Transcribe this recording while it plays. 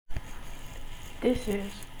This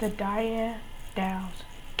is the Diane Downs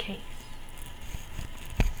case.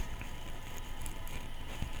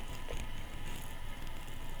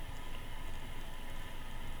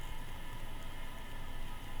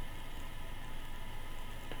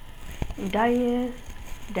 Diane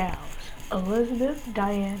Downs, Elizabeth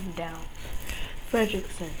Diane Downs,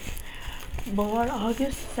 Frederickson, born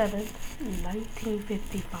August 7th,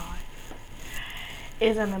 1955,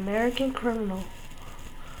 is an American criminal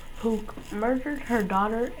who murdered her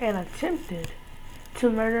daughter and attempted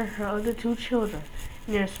to murder her other two children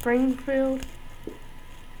near Springfield,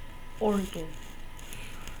 Oregon,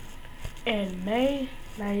 in May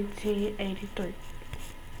 1983.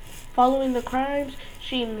 Following the crimes,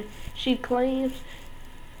 she claims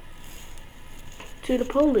to the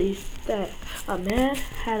police that a man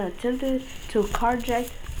had attempted to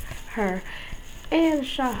carjack her and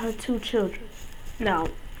shot her two children. Now,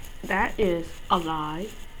 that is a lie,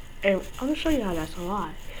 and I'm going to show you how that's a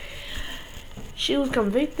lie. She was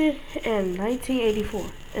convicted in 1984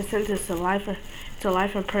 and sentenced to life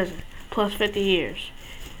in prison, plus 50 years.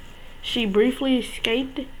 She briefly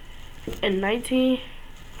escaped in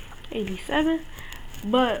 1987,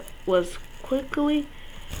 but was quickly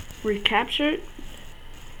recaptured.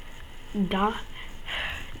 Diane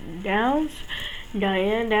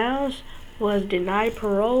Downs was denied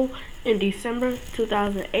parole in December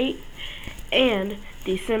 2008 and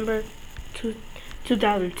December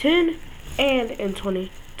 2010 and in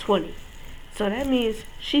 2020. So that means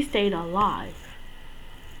she stayed alive.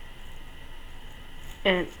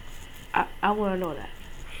 And I want to know that.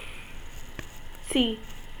 See,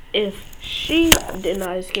 if she did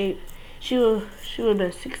not escape, she would have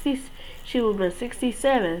been 60. She would have been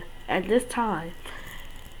 67 at this time,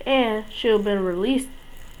 and she would have been released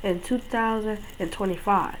in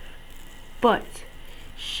 2025. But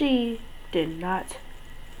she did not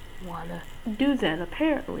want to do that.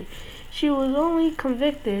 Apparently, she was only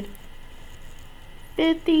convicted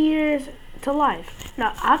 50 years to life.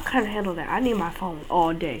 Now I couldn't handle that. I need my phone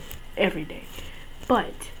all day, every day.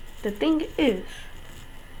 But the thing is,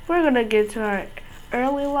 we're gonna get to her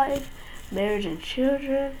early life, marriage and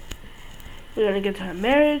children. We're gonna get to her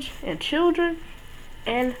marriage and children,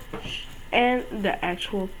 and the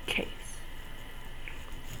actual case.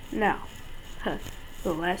 Now,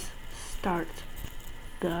 let's start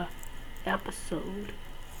the episode.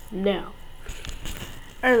 Now,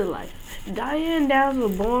 early life. Diane Downs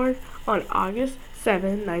was born on August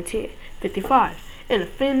 7, 1955, in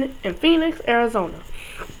Phoenix, Arizona.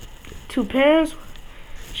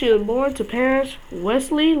 She was born to parents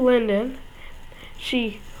Wesley Linden.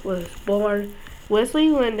 Wesley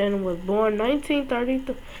Linden was born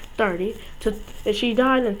 1930 and she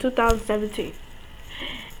died in 2017.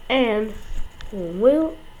 And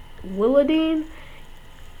Willadine,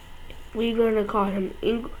 we're gonna call him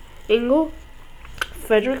Ingle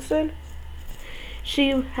Frederickson.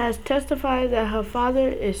 She has testified that her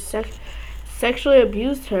father sexually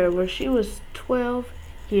abused her when she was 12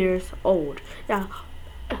 years old. Now,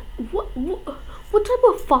 what type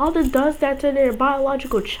of father does that to their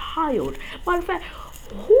biological child? Matter of fact,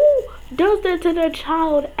 who does that to their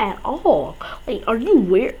child at all? Like, are you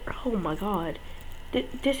weird? Oh my god,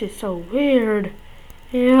 this is so weird.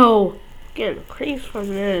 Ew, getting creeps from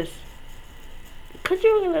this. Cause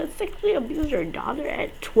you're gonna sexually abuse your daughter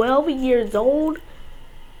at 12 years old?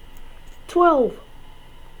 12.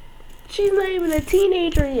 She's not even a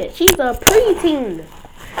teenager yet. She's a preteen.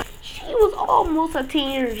 She was almost a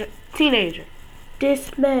teenager.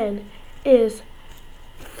 This man is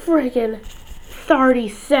friggin'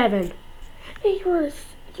 37. And you're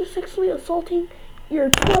sexually assaulting your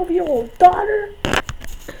 12-year-old daughter?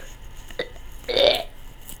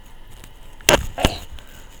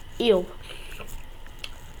 Ew.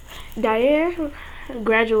 Diane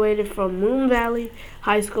graduated from Moon Valley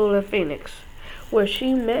High School in Phoenix, where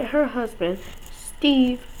she met her husband,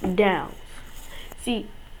 Steve Downs. See,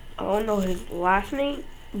 I don't know his last name,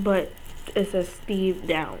 but it says Steve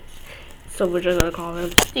Downs, so we're just gonna call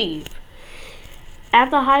him Steve.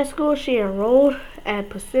 After high school, she enrolled at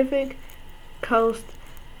Pacific Coast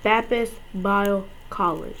Baptist Bible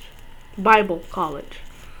College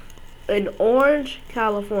in Orange,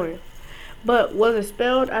 California, but was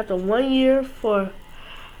expelled after 1 year for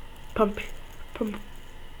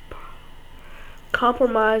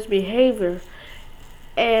compromised behavior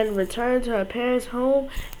and returned to her parents' home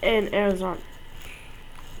in Arizona.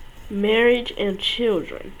 Marriage and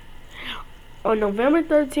children. On November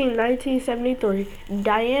 13, 1973,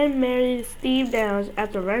 Diane married Steve Downs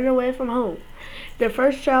after running away from home. Their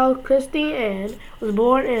first child, Christine Ann, was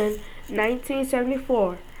born in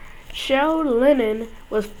 1974 Cheryl Lennon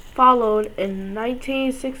was followed in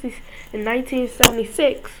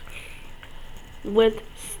 1976, with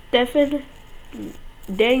Stephen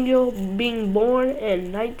Daniel being born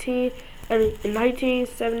in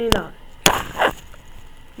 1979.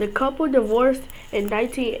 The couple divorced in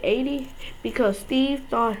 1980 because Steve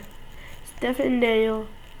thought Stephen Daniel,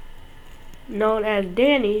 known as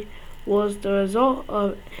Danny, was the result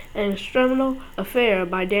of an extramarital affair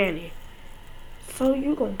by Danny. So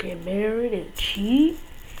you gonna get married and cheat?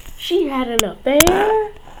 She had an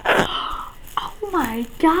affair? Oh my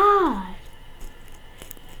god!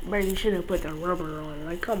 Bro, you should have put the rubber on.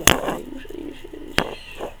 Like, come on, man. You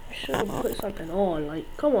should have put something on. Like,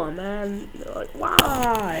 come on, man. Like,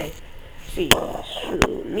 why? See,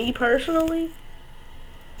 shoot, me personally,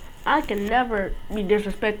 I can never be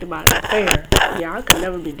disrespected by an affair. Yeah, I can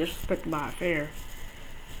never be disrespected by an affair.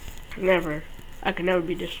 Never. I can never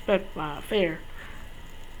be disrespected by an affair.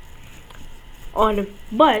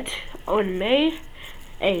 But on May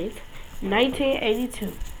 8th,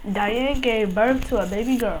 1982, Diane gave birth to a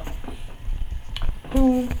baby girl,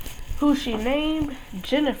 who she named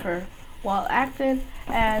Jennifer while acting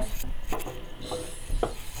as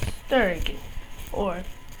surrogate, or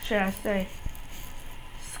should I say,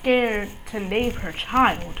 scared to name her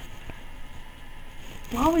child.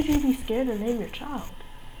 Why would you be scared to name your child?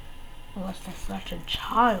 Unless that's such a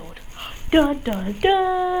child. Dun dun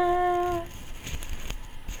dun!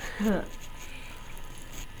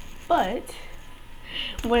 But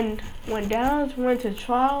when Downs went to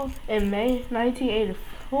trial in May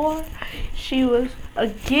 1984, she was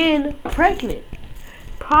again pregnant.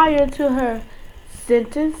 Prior to her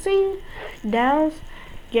sentencing, Downs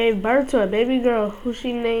gave birth to a baby girl who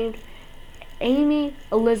she named Amy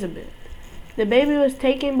Elizabeth. The baby was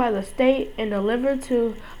taken by the state and delivered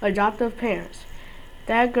to adoptive parents.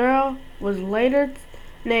 That girl was later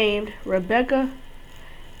named Rebecca,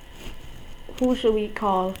 who should we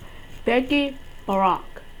call Becky Barack.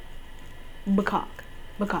 Bacok.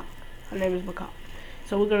 Her name is Bacok.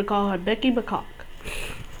 So we're going to call her Becky Bacok.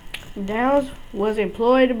 Downs was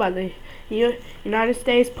employed by the United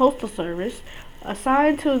States Postal Service,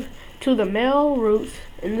 assigned to the mail routes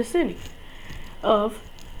in the city of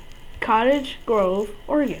Cottage Grove,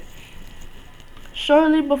 Oregon.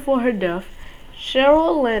 Shortly before her death,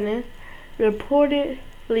 Cheryl Lennon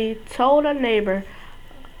reportedly told a neighbor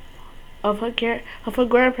of her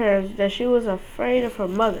grandparents that she was afraid of her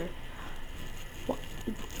mother.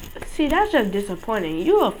 See, that's just disappointing.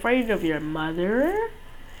 You afraid of your mother?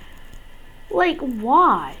 Like,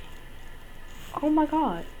 why? Oh my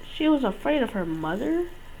god, she was afraid of her mother?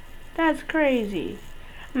 That's crazy.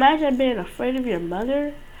 Imagine being afraid of your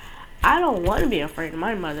mother. I don't want to be afraid of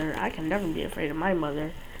my mother. I can never be afraid of my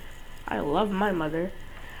mother. I love my mother.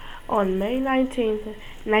 On May 19th,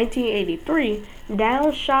 1983,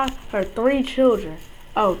 Downs shot her 3 children.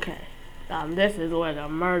 Okay, now this is where the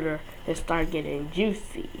murder is start getting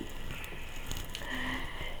juicy.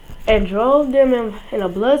 And drove them in a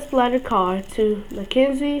blood-splattered car to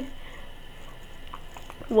Mackenzie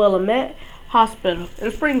Willamette Hospital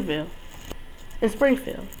in Springfield,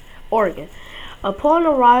 Oregon. Upon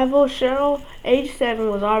arrival, Cheryl, age 7,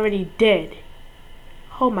 was already dead.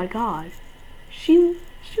 Oh my god. She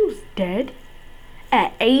was dead?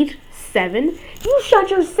 At age 7? You shot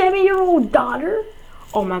your 7-year-old daughter?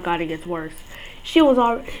 Oh my god, it gets worse.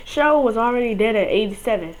 Cheryl was already dead at age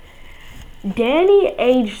 7. Danny,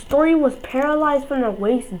 age 3, was paralyzed from the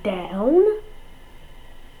waist down?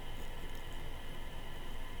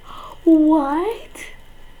 What?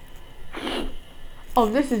 Oh,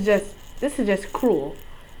 this is just cruel.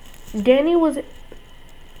 Danny was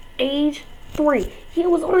age 3. He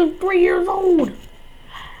was only 3 years old.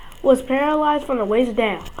 Was paralyzed from the waist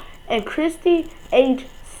down. And Christy, age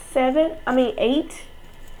 8.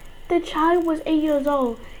 The child was 8 years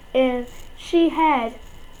old, and she had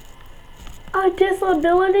a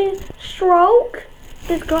disability stroke.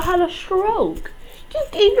 This girl had a stroke. You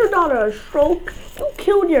gave your daughter a stroke. You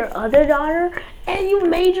killed your other daughter, and you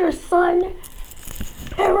made your son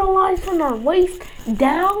paralyzed from her waist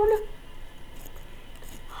down.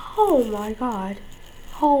 Oh my god.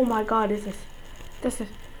 Oh my god, this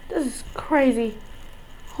is crazy.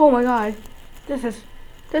 Oh my god. This is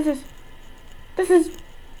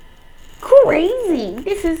crazy.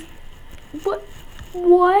 This is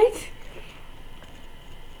what?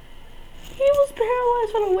 He was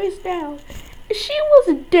paralyzed from the waist down. She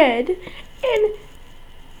was dead, and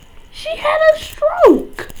she had a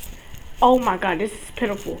stroke. Oh my god, this is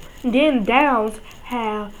pitiful. Then Downs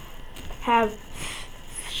have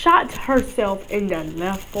shot herself in the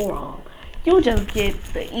left forearm. You just get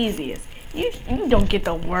the easiest. You don't get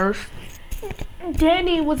the worst.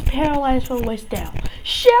 Danny was paralyzed from the waist down.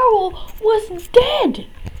 Cheryl was dead.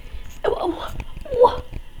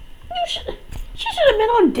 She should have been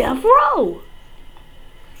on death row.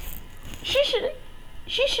 She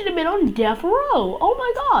should have been on death row. Oh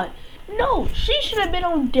my God. No, she should have been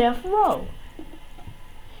on death row.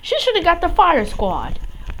 She should have got the fire squad.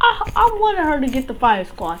 I wanted her to get the fire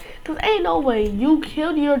squad. Cause ain't no way you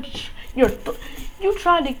killed you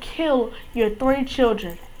tried to kill your 3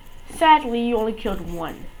 children. Sadly, you only killed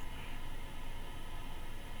 1.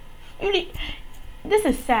 This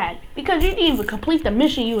is sad because you didn't even complete the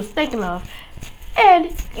mission you was thinking of,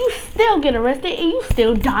 and you still get arrested and you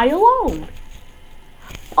still die alone.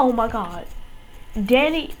 Oh my God.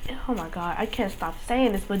 Danny, oh my God, I can't stop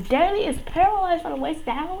saying this, but Danny is paralyzed from the waist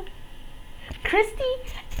down. Christy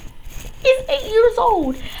is 8 years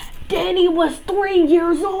old. Danny was 3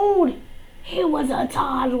 years old. He was a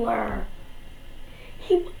toddler.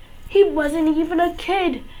 He wasn't even a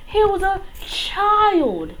kid. He was a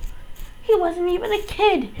child. He wasn't even a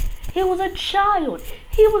kid. He was a child.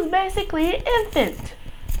 He was basically an infant.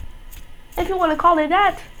 If you want to call it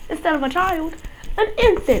that, instead of a child. An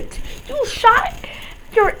infant. You shot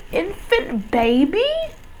your infant baby?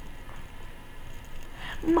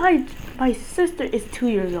 My sister is 2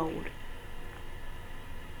 years old.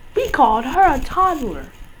 We called her a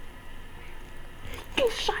toddler. You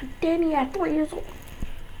shot Danny at 3 years old.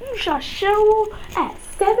 You shot Cheryl at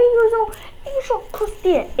 7 years old. And you shot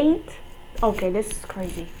Christy at 8. Okay, this is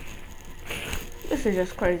crazy. This is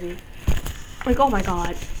just crazy. Like, oh my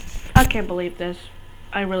God. I can't believe this.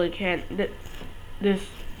 I really can't.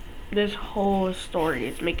 This whole story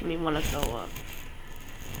is making me want to throw up.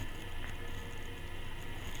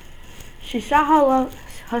 She shot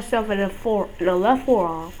herself in the left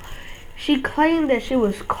forearm. She claimed that she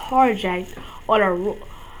was carjacked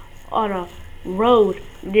on a road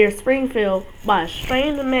near Springfield by a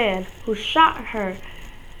strange man who shot her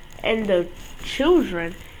and the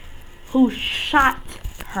children who shot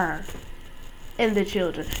her and the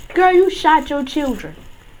children. Girl, you shot your children.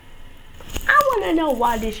 I want to know,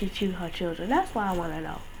 why did she shoot her children? That's what I want to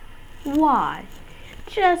know. Why?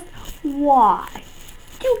 Just why?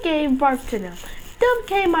 You gave birth to them. Them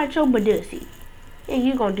came out your badussy. And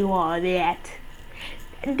you gonna do all that.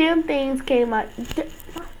 Them things came out, not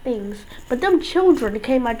things, but them children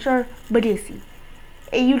came out your badussy.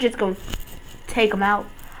 And you just gonna take them out.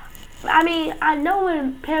 I mean, I know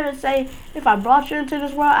when parents say, if I brought you into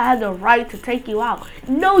this world, I had the right to take you out.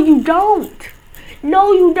 No, you don't.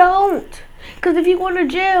 No, you don't. Because if you go to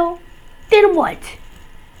jail, then what?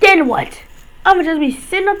 Then what? I'm going to just be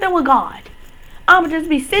sitting up there with God. I'm going to just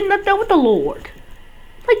be sitting up there with the Lord.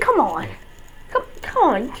 Like, come on. Come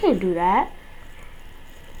on, you can't do that.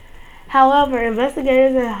 However,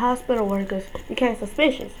 investigators and hospital workers became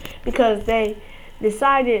suspicious because they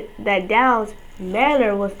decided that Downs'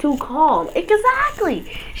 manner was too calm. Exactly.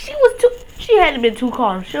 She hadn't been too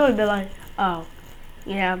calm. She would have been like, oh,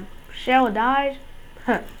 yeah, Cheryl died?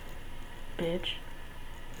 Huh. Bitch.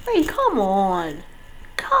 Like, come on.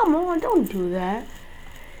 Come on, don't do that.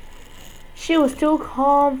 She was too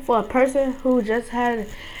calm for a person who just had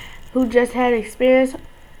experienced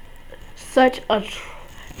such a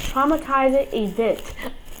traumatizing event.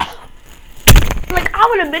 Like, I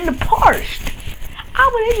would have been parched. I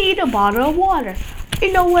would have needed a bottle of water.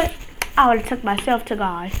 You know what? I would have took myself to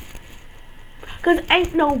God. Because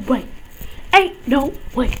ain't no way. Ain't no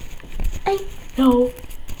way. Ain't no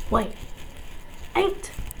way.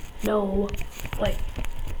 Ain't no way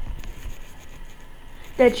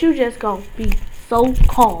that you just gonna be so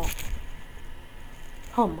calm.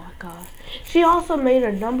 Oh my God. She also made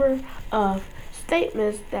a number of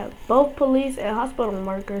statements that both police and hospital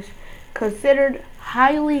workers considered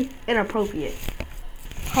highly inappropriate.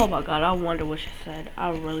 Oh my God, I wonder what she said. I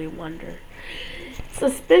really wonder.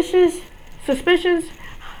 Suspicions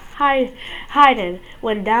heightened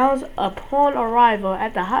when Downs, upon arrival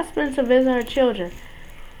at the hospital to visit her children,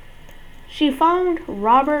 she found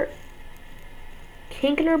Robert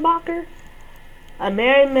Kinkerbacher, a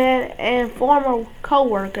married man and former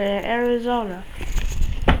co-worker in Arizona,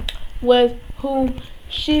 with whom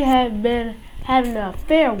she had been having an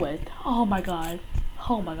affair with. Oh my God.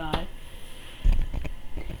 Oh my God.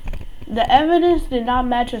 The evidence did not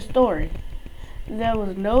match her story. There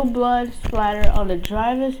was no blood splatter on the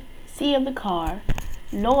driver's seat of the car,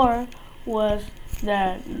 nor was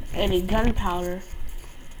there any gunpowder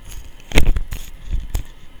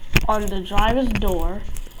on the driver's door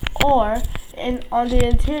or on the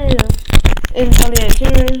interior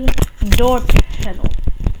door panel.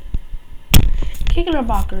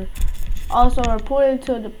 Kickenbacher also reported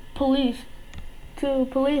to the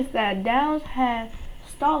police that Downs had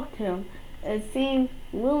stalked him and seemed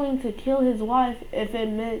willing to kill his wife if it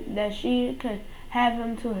meant that she could have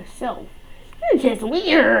him to herself. You're just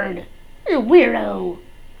weird. You're a weirdo.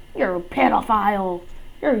 You're a pedophile.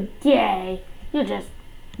 You're gay. You're just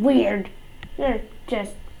weird. You're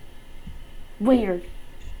just weird.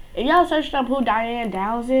 If y'all search up who Diane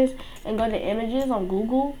Downs is and go to images on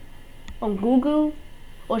Google,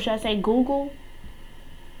 or should I say Google,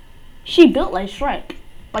 she built like Shrek.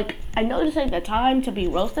 Like, I know this ain't the time to be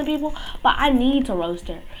roasting people, but I need to roast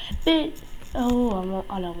her. I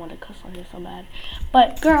don't want to cuss on this so bad.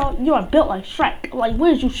 But girl, you are built like Shrek. Like, what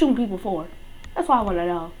did you shooting people for? That's what I want to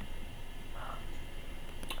know.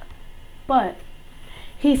 But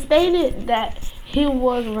he stated that he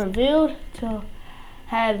was revealed to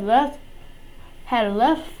had left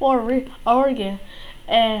for Oregon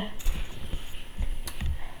and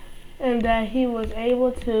that he was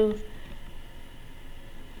able to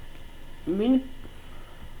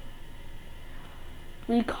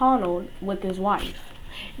reconnoiter with his wife.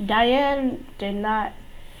 Diane did not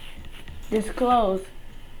disclose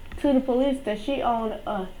to the police that she owned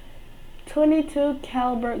a .22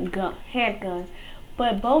 caliber handgun,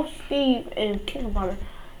 but both Steve and Kingfisher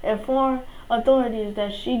informed authorities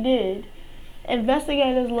that she did.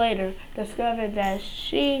 Investigators later discovered that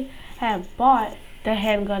she had bought the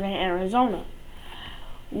handgun in Arizona.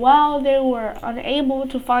 While they were unable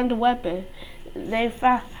to find the weapon, they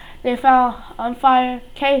found unfired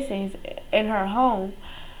casings in her home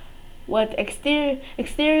with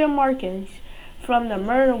exterior markings from the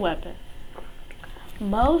murder weapon.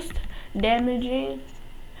 Most damaging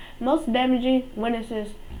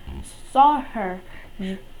witnesses saw her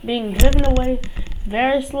being driven away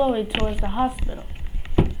very slowly towards the hospital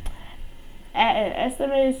at an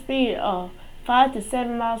estimated speed of 5 to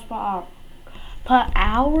 7 miles per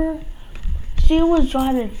hour. She was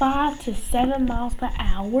driving 5 to 7 miles per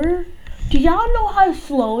hour. Do y'all know how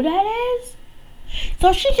slow that is?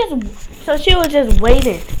 So she was just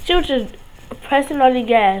waiting. She was just pressing on the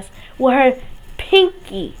gas with her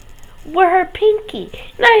pinky. Not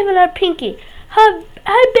even her pinky. Her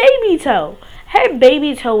baby toe. Her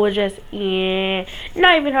baby toe was just,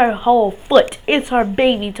 not even her whole foot. It's her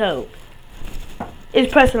baby toe. It's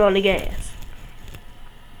pressing on the gas.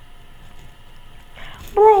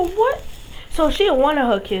 Bro, what? So she wanted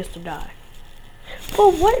her kids to die. For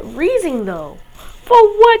what reason, though? For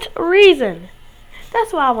what reason?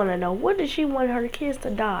 That's what I want to know. What did she want her kids to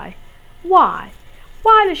die? Why?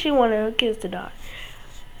 Why did she want her kids to die?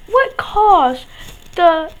 What caused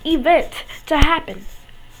the event to happen?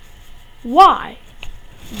 Why?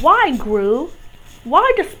 Why, Gru?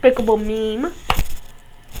 Why Despicable Meme?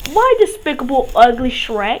 Why Despicable Ugly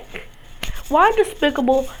Shrek? Why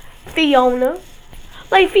Despicable Fiona?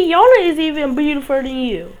 Like, Fiona is even beautiful than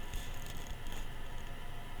you.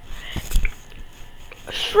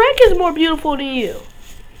 Shrek is more beautiful than you.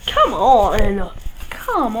 Come on.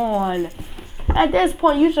 Come on. At this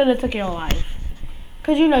point, you should have took your life.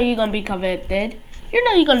 Because you know you're going to be convicted. You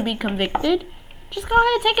know you're going to be convicted. Just go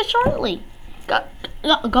ahead and take it shortly.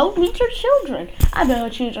 Go meet your children. I bet her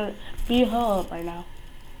children beat her up right now.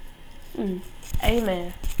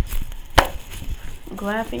 Amen. I'm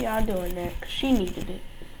glad for y'all doing that. Because she needed it.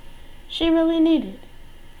 She really needed it.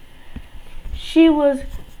 She was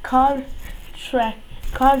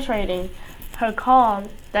concentrating her calm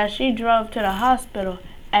that she drove to the hospital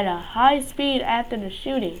at a high speed after the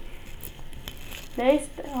shooting.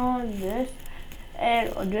 Based on this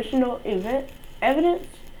and additional evidence,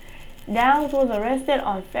 Downs was arrested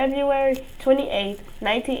on February 28,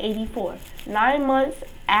 1984, 9 months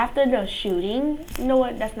after the shooting. You know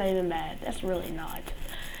what? That's not even bad. That's really not.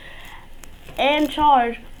 And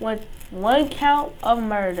charged with 1 count of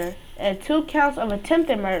murder and 2 counts of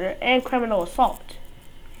attempted murder and criminal assault.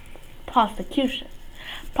 Prosecution.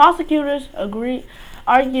 Prosecutors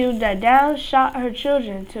argued that Downs shot her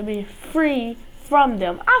children to be free from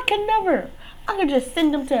them. I could just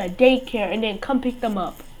send them to a daycare and then come pick them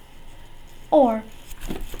up. Or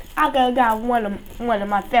I could have got one of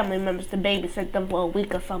my family members to babysit them for a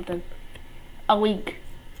week or something. A week.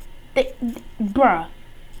 Bruh.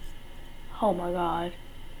 Oh my God.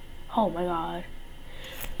 Oh my God.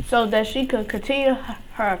 So that she could continue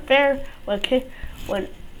her affair with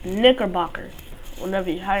Knickerbocker.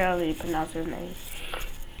 However you pronounce his name.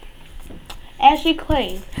 As she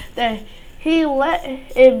claimed that he let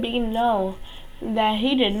it be known that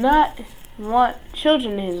he did not want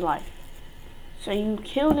children in his life. So you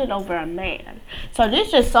killed it over a man. So this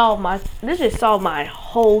just solved my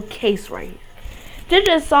whole case right here. This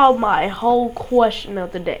just solved my whole question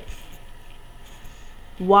of the day.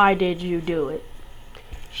 Why did you do it?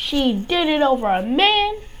 She did it over a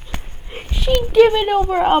man? She did it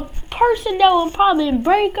over a person that would probably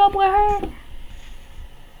break up with her?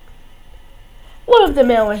 What if the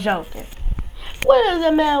man was joking? What if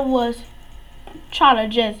the man was trying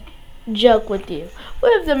to just joke with you?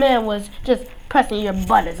 What if the man was just pressing your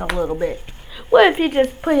buttons a little bit? What if he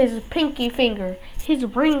just put his pinky finger, his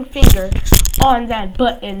ring finger, on that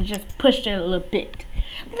button and just pushed it a little bit?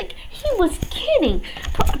 Like, he was kidding.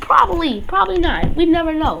 Probably not. We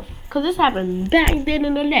never know. Because this happened back then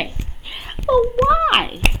in the day. But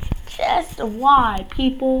why? Just why,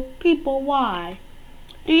 people? People, why?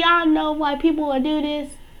 Do y'all know why people would do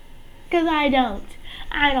this? Because I don't.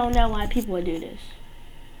 I don't know why people would do this.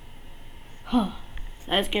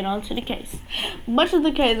 Let's get on to the case. Much of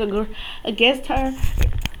the case against her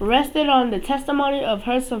rested on the testimony of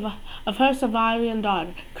her surviving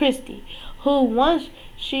daughter, Christy, who, once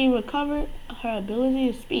she recovered her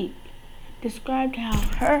ability to speak, described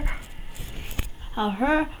how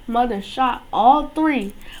her mother shot all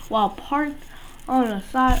three while parked on the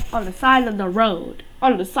side of the road.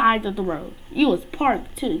 On the side of the road. You was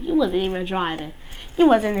parked too. You wasn't even driving. You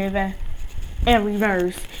wasn't even in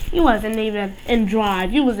reverse. You wasn't even in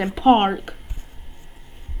drive. You was in park.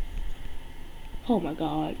 Oh my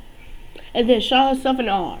God. And then shot herself in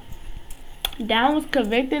the arm. Downs was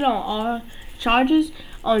convicted on all charges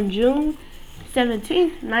on June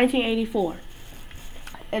 17, 1984,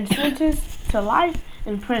 and sentenced to life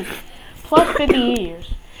in prison, plus 50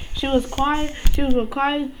 years. She was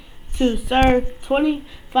required to serve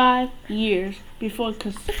 25 years before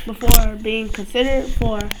being considered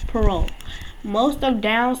for parole. Most of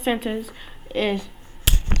Downs' sentence is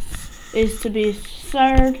to be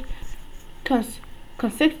served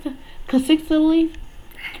consecutively.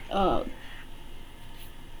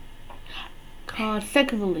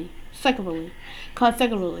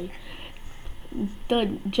 The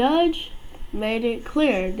judge made it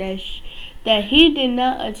clear that he did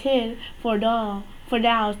not intend for Downs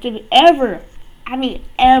to ever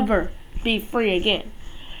be free again.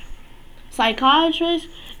 Psychiatrists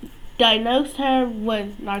diagnosed her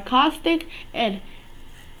with narcotics,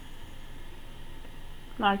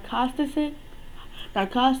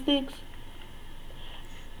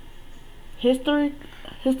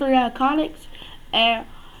 histrionics, and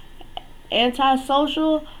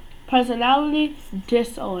antisocial personality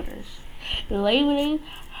disorders, labeling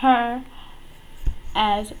her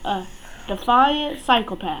as a defiant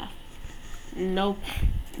psychopath. No,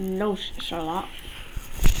 Sherlock.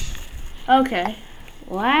 Okay,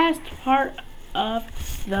 last part of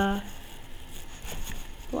the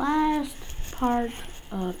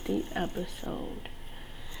episode.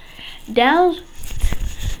 Downs,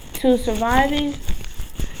 two surviving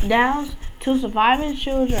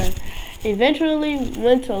children, eventually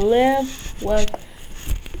went to live with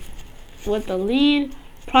the lead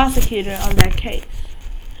prosecutor on that case,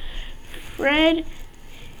 Fred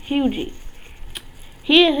Hughie.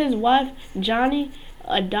 He and his wife Joanne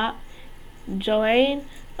adopted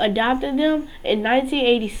them in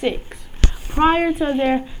 1986. Prior to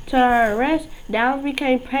her arrest, Downs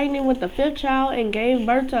became pregnant with the fifth child and gave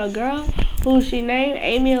birth to a girl who she named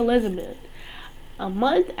Amy Elizabeth. A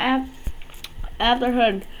month after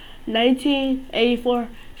her 1984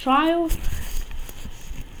 trial,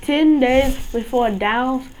 10 days before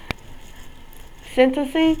Downs'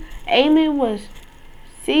 sentencing, Amy was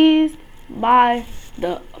seized by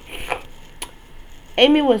the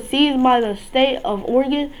state of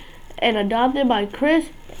Oregon and adopted by Chris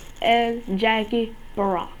and Jackie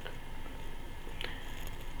Barak,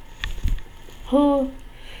 who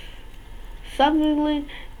subsequently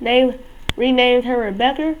renamed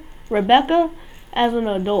her Rebecca as an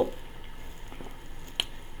adult.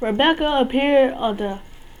 Rebecca appeared on the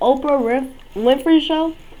Oprah Winfrey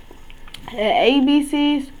Show at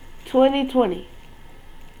ABC's 2020,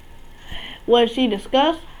 where she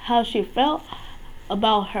discussed how she felt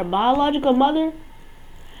about her biological mother.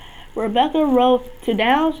 Rebecca wrote to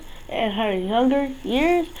Downs in her younger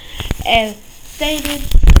years and stated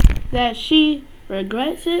that she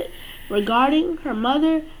regrets it regarding her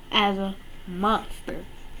mother as a monster.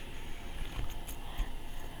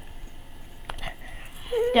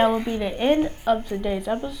 That will be the end of today's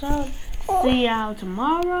episode. See y'all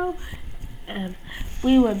tomorrow. And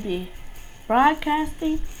we will be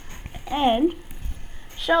broadcasting and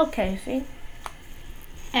showcasing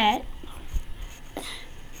at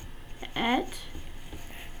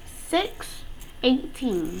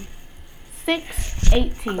 6:18.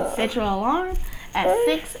 6:18. Set your alarm at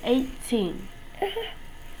 6:18.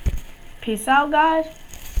 Peace out, guys,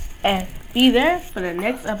 and be there for the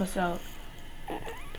next episode.